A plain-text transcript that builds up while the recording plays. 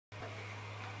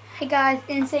Hey guys,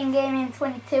 Insane Gaming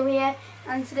 22 here,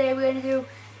 and today we're going to do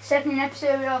second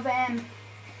episode of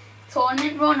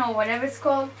Tournament Run or whatever it's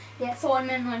called. Yeah,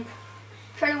 Tournament Run.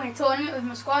 Trying to win a tournament with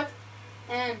my squad.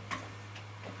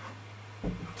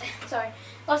 Sorry,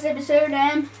 last episode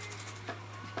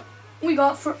we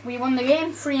won the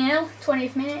game 3-0,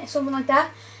 20th minute, something like that.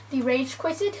 They rage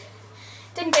quitted.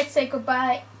 Didn't get to say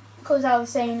goodbye because I was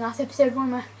saying last episode one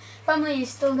of my family is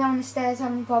still down the stairs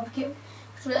having a barbecue.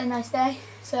 It's a really nice day,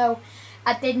 so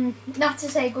I didn't, not to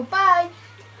say goodbye.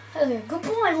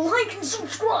 Goodbye, like and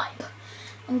subscribe.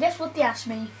 And guess what they asked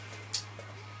me?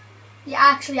 They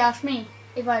actually asked me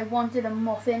if I wanted a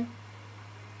muffin.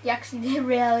 They actually did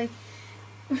really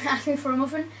ask me for a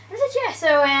muffin. I said yeah.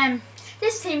 So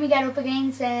this team we get up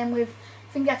against with,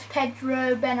 I think that's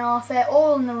Pedro, Ben Arthur,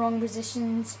 all in the wrong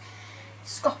positions,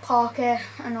 Scott Parker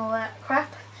and all that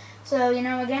crap. So you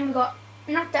know, again we got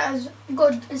not that as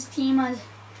good as team as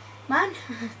man.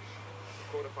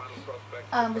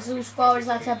 As far as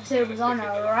last episode was on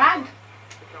a rag.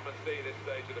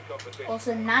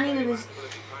 Also Nani with his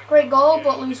great goal,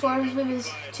 but Luis Suarez with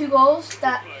his 2 goals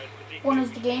that won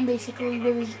us the game basically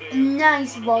with his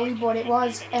nice volley, but it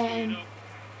was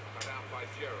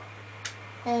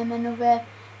another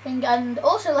thing. And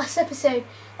also last episode,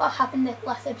 what happened at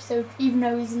last episode, even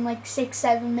though he's in like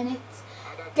 6-7 minutes,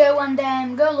 go and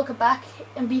go look it back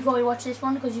and before you watch this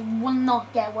one, because you will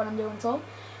not get what I'm doing at all.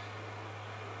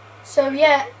 So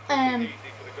yeah,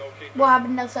 what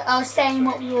happened else? I was saying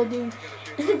what we were doing.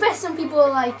 But some people are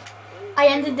like, I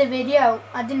ended the video,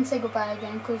 I didn't say goodbye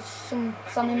again because some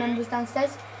family members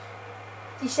downstairs.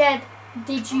 They said,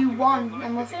 did you want a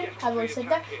muffin? I've already said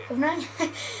that, haven't I?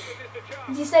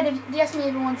 They asked me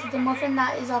if I wanted the muffin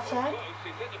that is offside.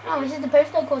 Oh, this is the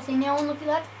birthday Coutinho, unlucky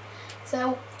lad.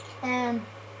 So,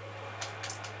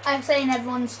 I'm saying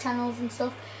everyone's channels and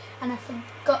stuff, and I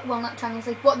forgot, well not channels,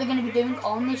 like what they're going to be doing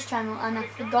on this channel, and I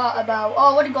forgot about,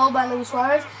 oh what a goal by Luis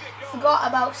Suarez. I forgot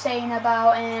about saying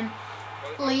about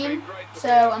Liam,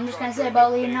 so I'm just going to say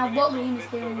about Liam now. What Liam is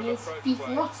doing is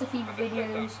lots of FIFA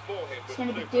videos. He's going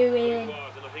to be doing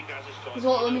his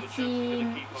Ultimate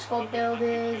Team, squad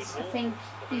builders. I think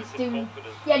he's doing,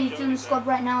 yeah, he's doing the squad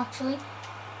right now actually.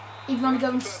 If you want to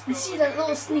go and see that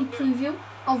little sneak preview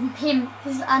of him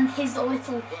and his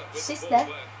little sister,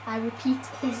 I repeat,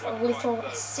 his little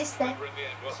sister,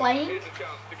 playing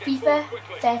FIFA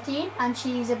 13, and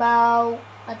she's about,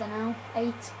 I don't know,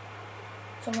 8,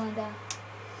 something like that.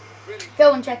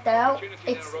 Go and check that out.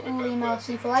 It's Liam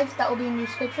for Life. That will be in the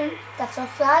description. That's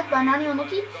offside by Nani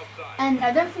unlucky. And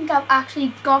I don't think I've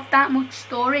actually got that much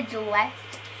storage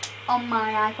left on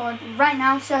my iPod right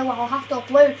now, so I'll have to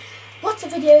upload lots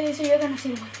of videos. So you're gonna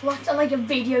see lots of, like a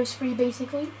video spree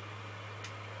basically.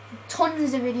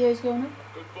 Tons of videos going up.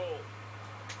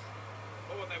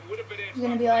 You're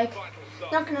gonna be like,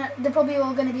 they're probably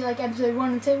all gonna be like episode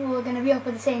 1 and 2. We're gonna be up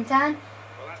at the same time.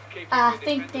 I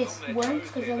think this won't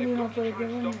because I only upload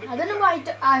one. I don't know why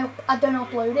I don't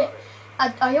upload it.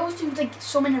 I always do like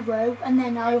some in a row and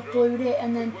then I upload it,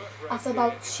 and then after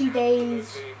about 2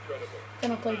 days I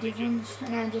can upload these ones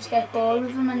and then just get bored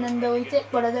with them and then delete it.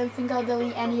 But I don't think I'll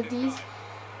delete any of these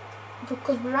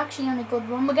because we're actually on a good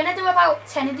run. We're gonna do about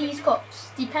 10 of these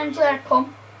cups. Depends where I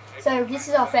come. So this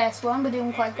is our first one. We're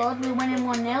doing quite good. We're winning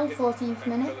 1-0, 14th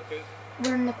minute.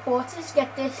 We're in the quarters.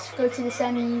 Get this. Go to the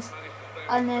semis.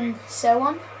 And then so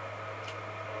on.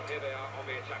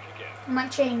 I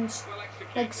might change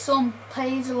like some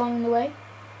plays along the way,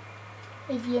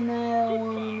 if you know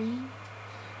what I mean.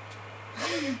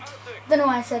 Don't know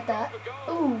why I said that.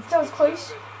 Ooh, that was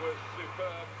close.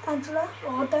 Angela,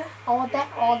 order. Oh,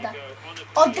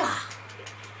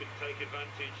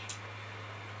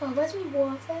 where's my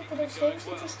water? Did I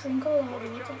seriously just drink all that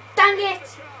water? Dang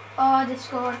it! Oh, they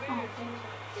scored. Oh, dang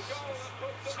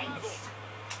it.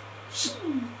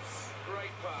 Jeez.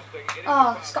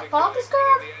 Oh, Scott Parker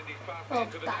scored? Oh,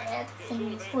 that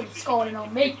thing is fully scoring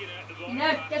on me. You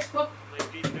know, guess what?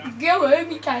 Go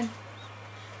home you can.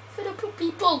 Fed up with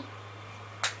people.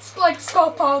 It's like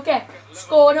Scott Parker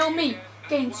scored on me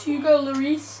against Hugo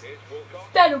Lloris.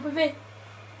 Fed up with it.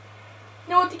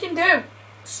 You know what they can do?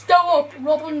 Stow up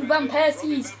Robin Van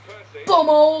Persie's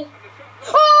bumhole.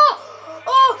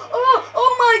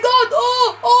 Oh my god!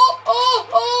 Oh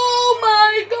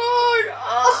my god!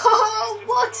 Oh,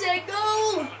 what a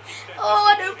goal! Oh,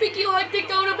 I don't think he liked it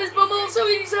going up his bumhole, so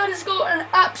he decided to score an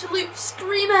absolute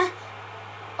screamer.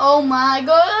 Oh my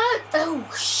god! Oh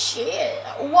shit!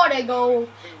 What a goal!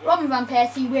 Robin Van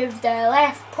Persie with the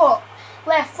left foot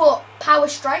power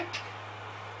strike.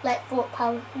 Left foot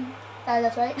power.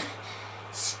 That's right.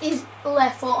 His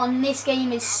left foot on this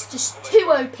game is just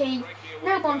too OP.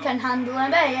 No one can handle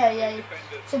him. Hey, hey, hey.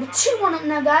 So we're 2-1 up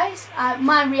now, guys.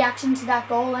 My reaction to that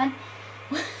goal then.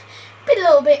 Been a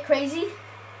little bit crazy.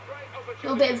 A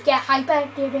little bit of get hyper.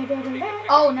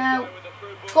 Oh no.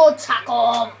 Good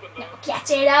tackle. Now get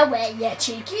it away, you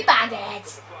cheeky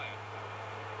baggage.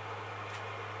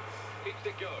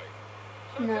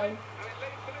 No.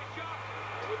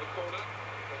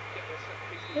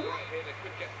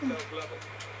 I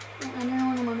don't know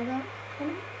what I'm on about.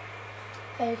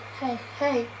 Hey, hey,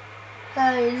 hey.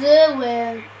 Hey, the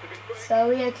win. So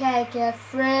we can't get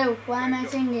through. Why am I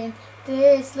singing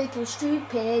this little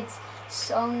stupid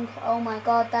song? Oh my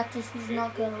god, that just was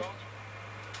not good.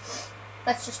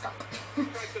 Let's just stop.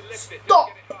 Stop.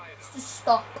 Just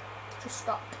stop. Just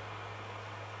stop.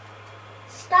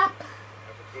 Stop.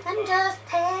 And just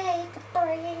take a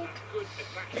break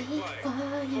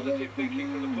before you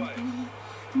run.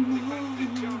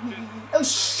 Oh,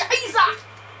 Scheiße!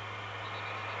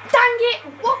 Dang it!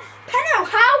 What? Penno,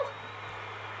 how?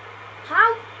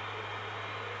 How?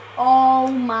 Oh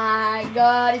my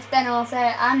god, it's been off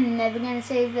there. I'm never going to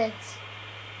save this.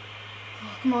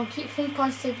 Oh, come on, think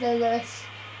positive though, Lewis.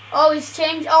 Oh, he's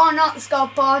changed. Oh, not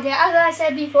Scott Parker. As I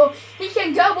said before, he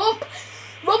can go up.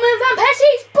 Roman Van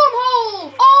Persie's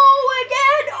bumhole! Oh,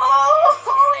 again!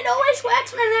 Oh, it always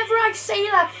works whenever I say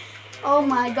that. Oh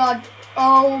my god.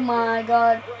 Oh my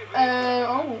god.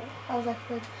 Oh, that was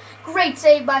actually good. Great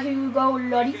save by Hugo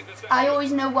Lloris. I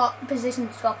always know what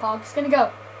position Scott Parker's going to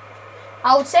go.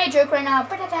 I would say a joke right now,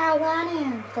 but I don't want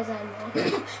him. Because I know.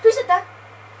 Who said that?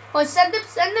 Oh, send them,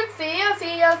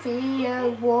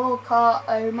 fear, Walcott.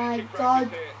 Oh my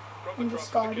god. I'm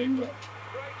discarding it.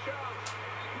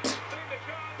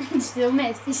 Still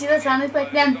missed. You see that sound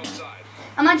effect then?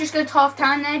 I might just go to half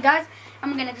time there, guys.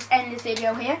 I'm going to just end this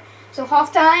video here. So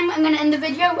half time, I'm going to end the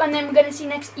video and then we're going to see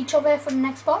each other for the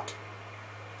next part.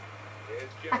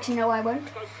 Actually, no, I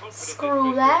won't.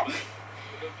 Screw that.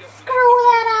 Screw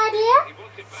that idea.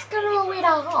 Screw it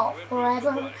all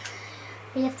forever.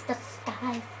 If the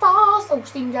sky falls. Oh,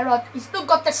 Steven Gerrard, he's still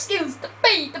got the skills to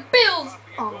pay the bills.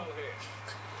 Oh.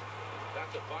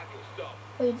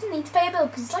 Well, he doesn't need to pay a bill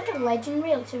because it's like a legend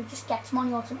reel, so he just gets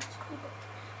money automatically.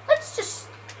 Let's just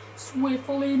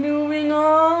swiftly moving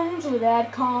on to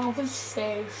that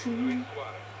conversation.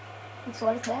 That's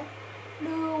what it's there.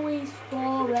 Luis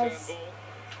Suarez.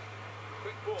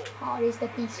 Oh, here's the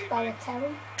beast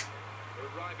Balotelli.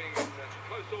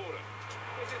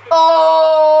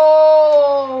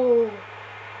 Oh!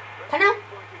 Penalty!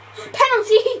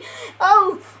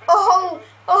 Oh,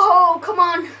 come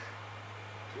on.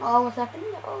 Oh, what's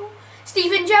happening? Oh,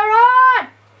 Steven Gerrard!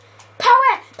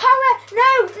 Power!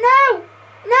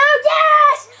 No,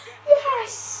 yes!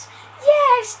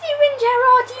 Steven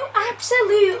Gerrard, you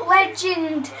absolute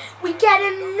legend. We get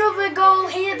another goal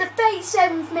here, the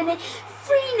 37th minute.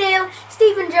 3-0.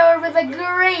 Steven Gerrard with a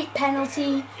great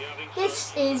penalty.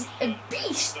 This is a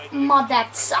beast,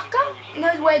 Modak Saka.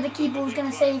 Knows where the keeper was going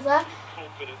to save that.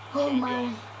 Oh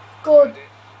my, good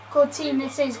team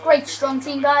this is. Great strong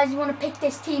team, guys. You want to pick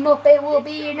this team up, it will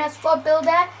be in a squad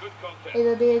builder. It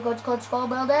will be a good squad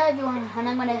builder. And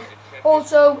I'm going to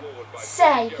also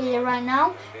say here right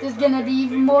now, there's going to be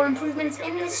even more improvements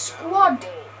in the squad,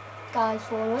 guys,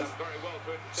 for us.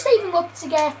 Saving up to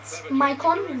get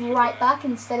Maicon right back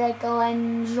instead of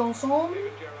Glenn Johnson.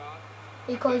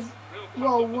 Because,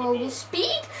 whoa, the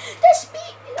speed.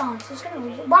 Oh, it's just going to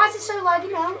lose it. Why is it so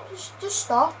laggy now? Just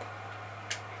stop.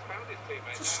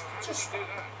 Just stop.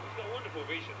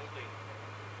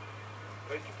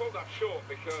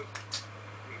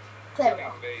 There we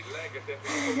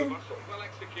go.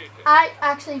 I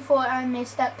actually thought I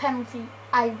missed that penalty.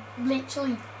 I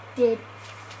literally did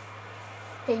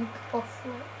think of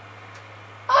it.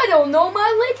 I don't know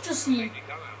my literacy.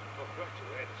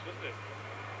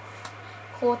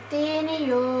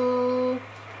 Coutinho.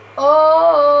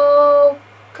 Oh,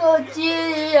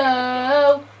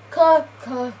 Coutinho.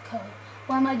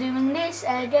 Why am I doing this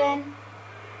again?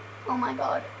 Oh my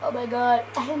god. Oh my god.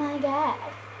 Oh my god.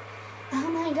 Oh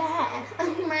my god.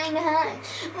 Oh my god.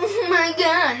 Oh my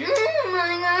god. Oh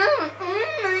my god. Oh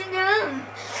my god.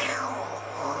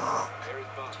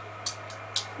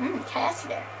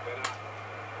 Cassidy.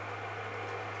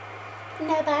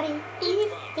 Nobody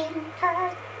even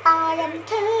cares. I am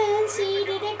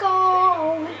conceded a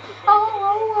goal.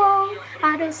 Oh,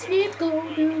 I don't sleep.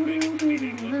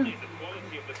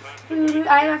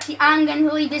 I'm going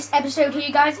to leave this episode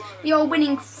here, guys. You're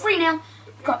winning 3-0.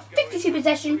 We've got 52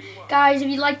 possession, guys. If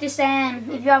you like this,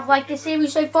 if you have liked this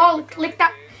series so far, click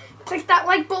that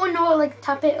like button or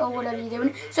tap it or whatever you're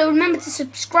doing. So remember to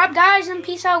subscribe, guys, and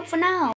peace out for now.